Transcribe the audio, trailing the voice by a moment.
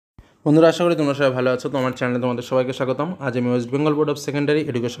বন্ধুরা, আশা করি তোমরা সবাই ভালো আছো। তোমার চ্যানেলে তোমাদের সবাইকে স্বাগতম। আজ আমি West Bengal board of secondary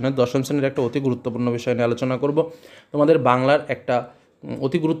এডুকেশনের দশম শ্রেণীর একটা অতি গুরুত্বপূর্ণ বিষয় নিয়ে আলোচনা করব। তোমাদের বাংলার একটা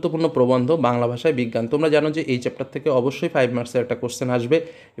অতি গুরুত্বপূর্ণ প্রবন্ধ, বাংলা ভাষায় বিজ্ঞান। তোমরা জানো যে এই চ্যাপ্টার থেকে অবশ্যই 5 মার্কসের একটা কোশ্চেন আসবে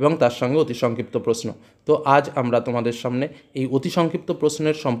এবং তার সঙ্গে অতি সংক্ষিপ্ত প্রশ্ন। তো আজ আমরা তোমাদের সামনে এই অতি সংক্ষিপ্ত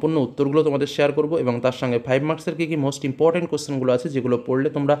প্রশ্নের সম্পূর্ণ উত্তরগুলো তোমাদের শেয়ার করব এবং তার সঙ্গে 5 মার্কসের কী মোস্ট ইম্পর্টেন্ট কোশ্চেনগুলো আছে যেগুলো পড়লে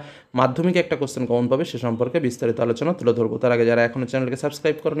তোমরা মাধ্যমিকে একটা কোশ্চেন কমন পাবে সে সম্পর্কে বিস্তারিত আলোচনা তুলে ধরবো। তার আগে যারা এখনও চ্যানেলকে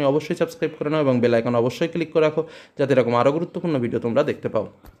সাবস্ক্রাইব করোনি অবশ্যই সাবস্ক্রাইব করে নাও এবং বেল আইকন অবশ্যই ক্লিক করে রাখো যাতে এরকম আরও গুরুত্বপূর্ণ ভিডিও তোমরা দেখতে পাও।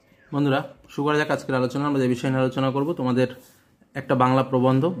 বন্ধুরা, শুরু করা যাক আজকের আলোচনা। আমরা যে বিষয় নিয়ে আলোচনা করব তোমাদের একটা বাংলা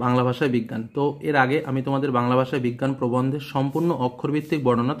প্রবন্ধ, বাংলা ভাষায় বিজ্ঞান। তো এর আগে আমি তোমাদের বাংলা ভাষায় বিজ্ঞান প্রবন্ধের সম্পূর্ণ অক্ষরভিত্তিক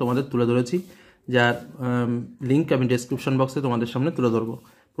বর্ণনা তোমাদের তুলে ধরেছি, যার লিঙ্ক আমি ডেসক্রিপশন বক্সে তোমাদের সামনে তুলে ধরবো।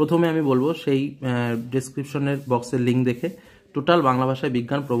 প্রথমে আমি বলবো সেই ডেসক্রিপশনের বক্সের লিঙ্ক দেখে টোটাল বাংলা ভাষায়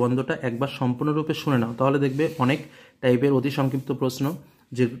বিজ্ঞান প্রবন্ধটা একবার সম্পূর্ণরূপে শুনে নাও, তাহলে দেখবে অনেক টাইপের অতি সংক্ষিপ্ত প্রশ্ন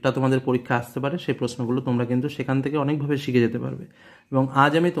যেটা তোমাদের পরীক্ষা আসতে পারে সেই প্রশ্নগুলো তোমরা কিন্তু সেখান থেকে অনেকভাবে শিখে যেতে পারবে। এবং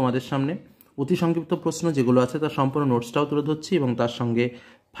আজ আমি তোমাদের সামনে অতি সংক্ষিপ্ত প্রশ্ন যেগুলো আছে তার সম্পূর্ণ নোটসটাও তুলে ধরছি এবং তার সঙ্গে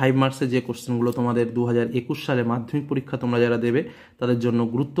 5 মার্কসের যে কোশ্চেনগুলো তোমাদের 2021 সালে মাধ্যমিক পরীক্ষা তোমরা যারা দেবে তাদের জন্য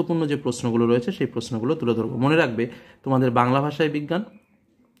গুরুত্বপূর্ণ যে প্রশ্নগুলো রয়েছে সেই প্রশ্নগুলো তুলে ধরবো। মনে রাখবে তোমাদের বাংলা ভাষায় বিজ্ঞান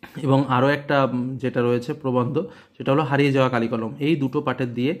এবং আরও একটা যেটা রয়েছে প্রবন্ধ, সেটা হলো হারিয়ে যাওয়া কালিকলম। এই দুটো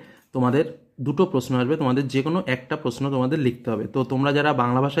পাঠের দিয়ে তোমাদের দুটো প্রশ্ন আসবে, তোমাদের যে কোনো একটা প্রশ্ন তোমাদের লিখতে হবে। তো তোমরা যারা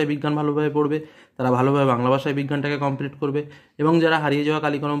বাংলা ভাষায় বিজ্ঞান ভালোভাবে পড়বে তারা ভালোভাবে বাংলা ভাষায় বিজ্ঞানটাকে কমপ্লিট করবে এবং যারা হারিয়ে যাওয়া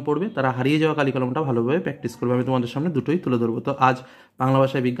কালিকলম পড়বে তারা হারিয়ে যাওয়া কালিকলমটা ভালোভাবে প্র্যাকটিস করবে। আমি তোমাদের সামনে দুটোই তুলে ধরবো। তো আজ বাংলা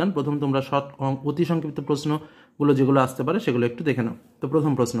ভাষায় বিজ্ঞান প্রথম তোমরা অতি সংক্ষিপ্ত প্রশ্নগুলো যেগুলো আসতে পারে সেগুলো একটু দেখে নাও। তো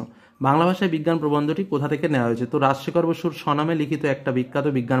প্রথম প্রশ্ন, বাংলা ভাষায় বিজ্ঞান প্রবন্ধটি কোথা থেকে নেওয়া হয়েছে? তো রাজশেখর বসুর স্বনামে লিখিত একটা বিখ্যাত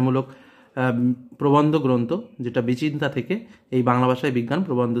বিজ্ঞানমূলক প্রবন্ধ গ্রন্থ যেটা বিচিন্তা থেকে এই বাংলা ভাষায় বিজ্ঞান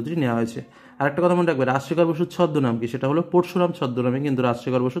প্রবন্ধটি নেওয়া হয়েছে। আরেকটা কথা মনে রাখবে, রাজশেখর বসুর ছদ্মনাম কি? সেটা হলো পরশুরাম ছদ্মনামে কিন্তু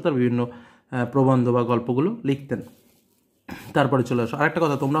রাজশেখর বসু তার বিভিন্ন প্রবন্ধ বা গল্পগুলো লিখতেন। তারপরে চলে আসো আরেকটা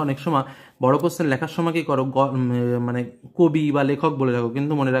কথা, তোমরা অনেক সময় বড় কোশ্চেন লেখার সময় কি করো, মানে কবি বা লেখক বলে রাখো,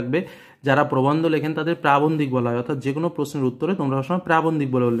 কিন্তু মনে রাখবে যারা প্রবন্ধ লেখেন তাদের প্রাবন্ধিক বলা হয়, অর্থাৎ যে কোনো প্রশ্নের উত্তরে তোমরা সবসময় প্রাবন্ধিক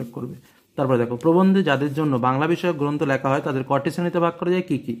বলে উল্লেখ করবে। তারপরে দেখো, প্রবন্ধে যাদের জন্য বাংলা বিষয়ক গ্রন্থ লেখা হয় তাদের কটি শ্রেণীতে ভাগ করা যায়,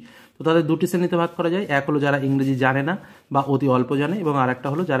 কি কি? তো তাদের দুটি শ্রেণীতে ভাগ করা যায়। এক হলো যারা ইংরেজি জানে না বা অতি অল্প জানে, এবং আরেকটা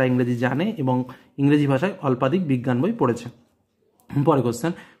হলো যারা ইংরেজি জানে এবং ইংরেজি ভাষায় অল্পাধিক বিজ্ঞান বই পড়েছে। পরে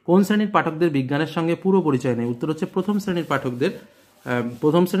কোশ্চেন, কোন শ্রেণীর পাঠকদের বিজ্ঞানের সঙ্গে পূর্ব পরিচয় নেই? উত্তর হচ্ছে প্রথম শ্রেণীর পাঠকদের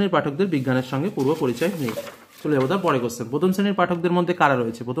বিজ্ঞানের সঙ্গে পূর্ব পরিচয় নেই। চলে যাবো তার পরে কোশ্চেন, প্রথম শ্রেণীর পাঠকদের মধ্যে কারা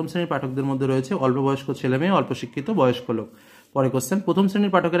রয়েছে? প্রথম শ্রেণীর পাঠকদের মধ্যে রয়েছে অল্প বয়স্ক ছেলে মেয়ে, অল্প শিক্ষিত বয়স্ক লোক। পরে কোশ্চেন, প্রথম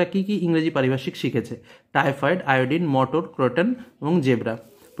শ্রেণীর পাঠকেরা কি কি ইংরেজি পারিভাষিক শিখেছে? টাইফয়েড, আয়োডিন, মটর, ক্রোটন এবং জেব্রা।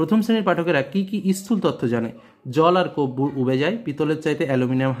 প্রথম শ্রেণীর পাঠকেরা কি কি স্থূল তথ্য জানে? জল আর কব্বুর উবে যায়, পিতলের চাইতে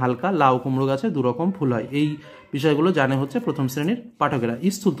অ্যালুমিনিয়াম হালকা, লাউ কুমড়ো গাছে দুরকম ফুল হয়। এই বিষয়গুলো জানে হচ্ছে প্রথম শ্রেণীর পাঠকেরা,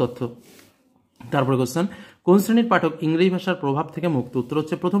 স্থূল তথ্য। তারপরে কোশ্চেন, কোন শ্রেণীর পাঠক ইংরেজি ভাষার প্রভাব থেকে মুক্ত? উত্তর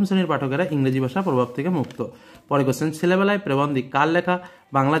হচ্ছে প্রথম শ্রেণীর পাঠকেরা ইংরেজি ভাষার প্রভাব থেকে মুক্ত। পরে কোশ্চেন, ছেলেবেলায় প্রেবন্দিক কার লেখা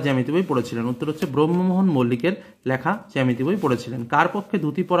বাংলা জ্যামিতি বই পড়েছিলেন? উত্তর হচ্ছে ব্রহ্মমোহন মল্লিকের লেখা জ্যামিতি বই পড়েছিলেন। কার পক্ষে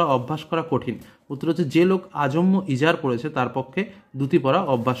ধুতি পরা অভ্যাস করা কঠিন? উত্তর হচ্ছে যে লোক আজম্য ইজার পড়েছে তার পক্ষে ধুতি পরা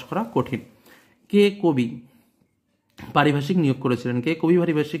অভ্যাস করা কঠিন। কে কবি পারিভাষিক নিয়োগ করেছিলেন? কে কবি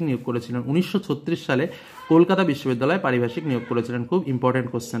পারিভাষিক নিয়োগ করেছিলেন? 1936 সালে কলকাতা বিশ্ববিদ্যালয়ে পারিভাষিক নিয়োগ করেছিলেন। খুব ইম্পর্টেন্ট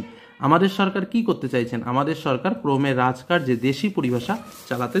কোশ্চেন। আমাদের সরকার কি করতে চাইছেন? আমাদের সরকার ক্রমে রাজকার্যে দেশি পরিভাষা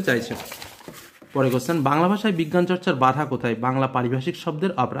চালাতে চাইছেন। পরে কোশ্চেন, বাংলা ভাষায় বিজ্ঞান চর্চার বাধা কোথায়? বাংলা পারিভাষিক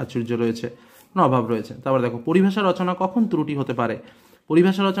শব্দের অপ্রাচুর্য রয়েছে, অভাব রয়েছে। তারপর দেখো, পরিভাষা রচনা কখন ত্রুটি হতে পারে?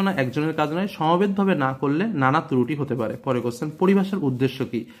 পরিভাষা রচনা একজনের কাজ নয়, সমবেতভাবে না করলে নানা ত্রুটি হতে পারে। পরে কোশ্চেন, পরিভাষার উদ্দেশ্য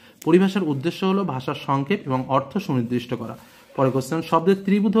কি? পরিভাষার উদ্দেশ্য হলো ভাষার সংক্ষেপ এবং অর্থ সুনির্দিষ্ট করা। পরে কোশ্চেন, শব্দের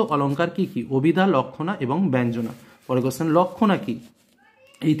ত্রিভুজ অলঙ্কার কি কি? অভিধা, লক্ষণা এবং ব্যঞ্জনা। পরে কোশ্চেন, লক্ষণা কি?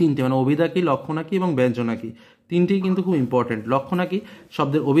 এই তিনটে, মানে অভিধা কি, লক্ষণা কি এবং ব্যঞ্জনা কি, তিনটেই কিন্তু খুব ইম্পর্টেন্ট। লক্ষণা কি?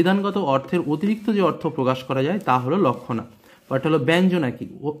 শব্দের অভিধানগত অর্থের অতিরিক্ত যে অর্থ প্রকাশ করা যায় তা হলো লক্ষণা। পরটা হলো ব্যঞ্জনা কি?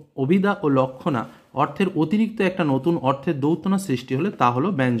 অভিধা ও লক্ষণা অর্থের অতিরিক্ত একটা নতুন অর্থের দৌতনা সৃষ্টি হলে তা হলো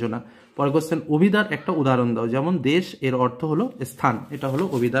ব্যঞ্জনা। পরে কোশ্চেন, অভিধার একটা উদাহরণ দাও। যেমন দেশ এর অর্থ হলো স্থান, এটা হলো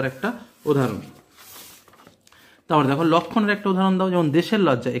অভিধার একটা উদাহরণ। তারপরে দেখো, লক্ষণের একটা উদাহরণ দাও। যেমন দেশের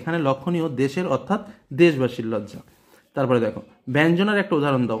লজ্জা, এখানে লক্ষণীয় দেশের অর্থাৎ দেশবাসীর লজ্জা। তারপরে দেখো, ব্যঞ্জনার একটা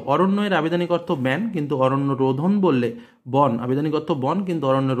উদাহরণ দাও। অরণ্য এর আবিধানিক অর্থ ব্যান, কিন্তু অরণ্য রোধন বললে বন, আবিধানিক অর্থ বন কিন্তু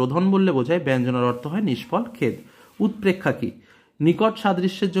অরণ্য রোধন বললে বোঝায় ব্যঞ্জনার অর্থ হয় নিষ্ফল খেদ। উৎপ্রেক্ষা কি? নিকট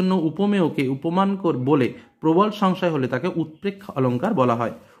সাদৃশ্যের জন্য উপমেয়কে উপমান বলে প্রবল সংশয় হলে তাকে উৎপ্রেক্ষা অলঙ্কার বলা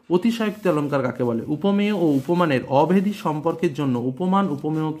হয়। অতিশয়োক্তি অলঙ্কার কাকে বলে? উপমেয় ও উপমানের অভেদী সম্পর্কের জন্য উপমান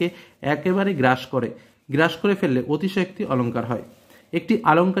উপমেয়কে একেবারে গ্রাস করে ফেললে অতিশয়োক্তি অলঙ্কার হয়। একটি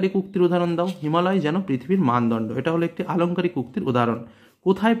আলংকারিক উক্তির উদাহরণ দাও। হিমালয় যেন পৃথিবীর মানদণ্ড, এটা হলো একটি আলংকারিক উক্তির উদাহরণ।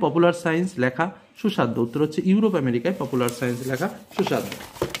 কোথায় পপুলার সায়েন্স লেখা সুসাধ্য? উত্তর হচ্ছে ইউরোপ আমেরিকায় পপুলার সায়েন্স লেখা সুসাধ্য।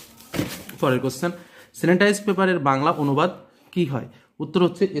 পরের কোশ্চেন, স্যানিটাইজ পেপারের বাংলা অনুবাদ কি হয়? উত্তর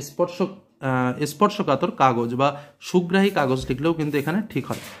হচ্ছে স্পর্শকাতর কাগজ বা সুগ্রাহী কাগজ লিখলেও কিন্তু এখানে ঠিক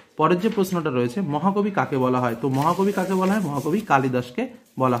হয়। পরের যে প্রশ্নটা রয়েছে, মহাকবি কাকে বলা হয়? তো মহাকবি কাকে বলা হয়? মহাকবি কালিদাসকে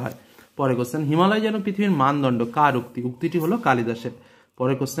বলা হয়। পরের কোশ্চেন, হিমালয় যেন পৃথিবীর মানদণ্ড, কার উক্তি? উক্তিটি হলো কালিদাসের।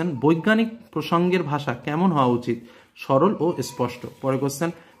 পরের কোশ্চেন, বৈজ্ঞানিক প্রসঙ্গের ভাষা কেমন হওয়া উচিত? সরল ও স্পষ্ট। পরের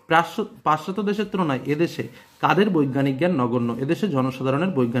কোশ্চেন, পাশ্চাত্য দেশের তুলনায় এদেশে কাদের বৈজ্ঞানিক জ্ঞান নগণ্য? এদেশে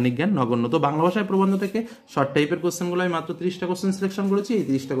জনসাধারণের বৈজ্ঞানিক জ্ঞান নগণ্য। তো বাংলা ভাষায় প্রবন্ধ থেকে শর্ট টাইপের কোশ্চেনগুলো আমি মাত্র 30টা কোশ্চেন সিলেকশন করেছি। এই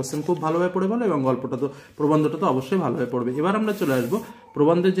 30টা কোশ্চেন খুব ভালোভাবে পড়ে ভালো, এবং গল্পটা তো প্রবন্ধটা তো অবশ্যই ভালোভাবে পড়বে। এবার আমরা চলে আসবো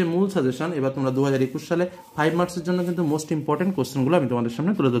প্রবন্ধের যে মূল সাজেশন। এবার তোমরা 2021 সালে 5 মার্কসের জন্য কিন্তু মোস্ট ইম্পর্টেন্ট কোশ্চেনগুলো আমি তোমাদের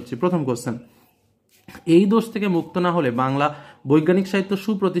সামনে তুলে ধরছি। প্রথম কোশ্চেন, এই দোষ থেকে মুক্ত না হলে বাংলা বৈজ্ঞানিক সাহিত্য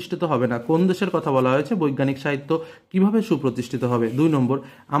সুপ্রতিষ্ঠিত হবে না। কোন দেশের কথা বলা হয়েছে? বৈজ্ঞানিক সাহিত্য কিভাবে সুপ্রতিষ্ঠিত হবে? 2 নম্বর,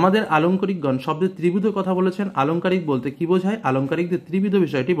 আমাদের আলংকারিকগণ শব্দের ত্রিবিধ কথা বলেছেন। আলংকারিক বলতে কি বোঝায়? আলংকারিকদের ত্রিবিধ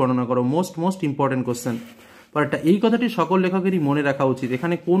বিষয়টি বর্ণনা করো। Most important question. পরেরটা, এই কথাটি সকল লেখকেরই মনে রাখা উচিত।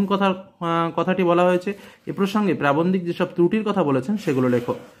 এখানে কোন কথাটি বলা হয়েছে? এ প্রসঙ্গে প্রাবন্ধিক যেসব ত্রুটির কথা বলেছেন সেগুলো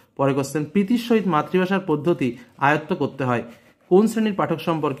লেখো। পরের কোশ্চেন, প্রীতির সহিত মাতৃভাষার পদ্ধতি আয়ত্ত করতে হয়। কোন শ্রেণীর পাঠক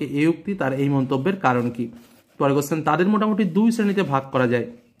সম্পর্কে এই উক্তি? তার এই মন্তব্যের কারণ কি? পরের কোশ্চেন, তাদের মোটামুটি 2 শ্রেণীতে ভাগ করা যায়।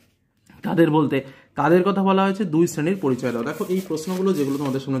 তাদের বলতে কাদের কথা বলা হয়েছে? 2 শ্রেণীর পরিচয় দাও। দেখো, এই প্রশ্নগুলো যেগুলো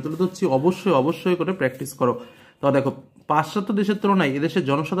তোমাদের সামনে তুলে ধরছি অবশ্যই করে প্র্যাকটিস করো। তো দেখো, পাশ্চাত্য দেশের তুলনায় এদেশের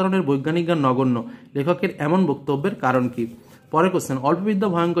জনসাধারণের বৈজ্ঞানিক জ্ঞান নগণ্য, লেখকের এমন বক্তব্যের কারণ কি? পরের কোশ্চেন, অল্পবিদ্যা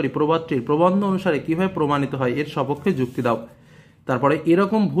ভয়ঙ্করী প্রবাদটির প্রবন্ধ অনুসারে কিভাবে প্রমাণিত হয়? এর সপক্ষে যুক্তি দাও। তারপরে,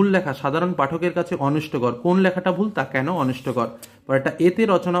 এরকম ভুল লেখা সাধারণ পাঠকের কাছে অনিষ্টকর। কোন লেখাটা ভুল, তা কেন অনিষ্টকর? পরে একটা, এতে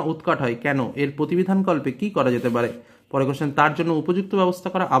রচনা উৎকট হয় কেন? এর প্রতিবিধান কল্পে কি করা যেতে পারে? পরে কোশ্চেন, তার জন্য উপযুক্ত ব্যবস্থা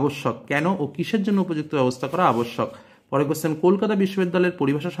করা আবশ্যক। কেন ও কিসের জন্য উপযুক্ত ব্যবস্থা করা আবশ্যক? পরে কোশ্চেন, কলকাতা বিশ্ববিদ্যালয়ের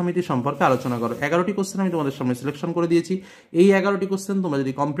পরিভাষা সমিতি সম্পর্কে আলোচনা করো। 11টি কোশ্চেন আমি তোমাদের সামনে সিলেকশন করে দিয়েছি। এই 11টি কোশ্চেন তোমরা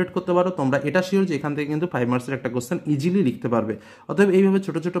যদি কমপ্লিট করতে পারো, তোমরা এটা শিওর যে এখান থেকে কিন্তু 5 মার্কসের একটা কোশ্চেন ইজিলি লিখতে পারবে। অতএব এইভাবে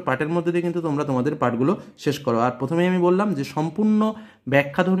ছোট ছোট পার্টের মধ্যে দিয়ে কিন্তু তোমরা তোমাদের পার্টগুলো শেষ করো। আর প্রথমেই আমি বললাম যে সম্পূর্ণ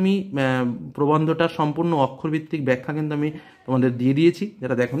ব্যাখ্যাধর্মী প্রবন্ধটার সম্পূর্ণ অক্ষরভিত্তিক ব্যাখ্যা কিন্তু আমি তোমাদের দিয়ে দিয়েছি।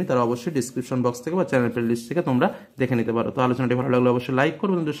 যারা দেখোনি তারা অবশ্যই ডিসক্রিপশন বক্স থেকে বা চ্যানেল প্লেলিস্ট থেকে তোমরা দেখে নিতে পারো। তো আলোচনাটি ভালো লাগলে অবশ্যই লাইক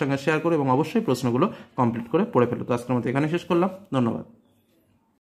করো, বন্ধুদের সঙ্গে শেয়ার করো, এবং অবশ্যই প্রশ্নগুলো কমপ্লিট করে পড়ে ফেলো। তো আজকের মতো এখানে শেষ করলাম। ধন্যবাদ।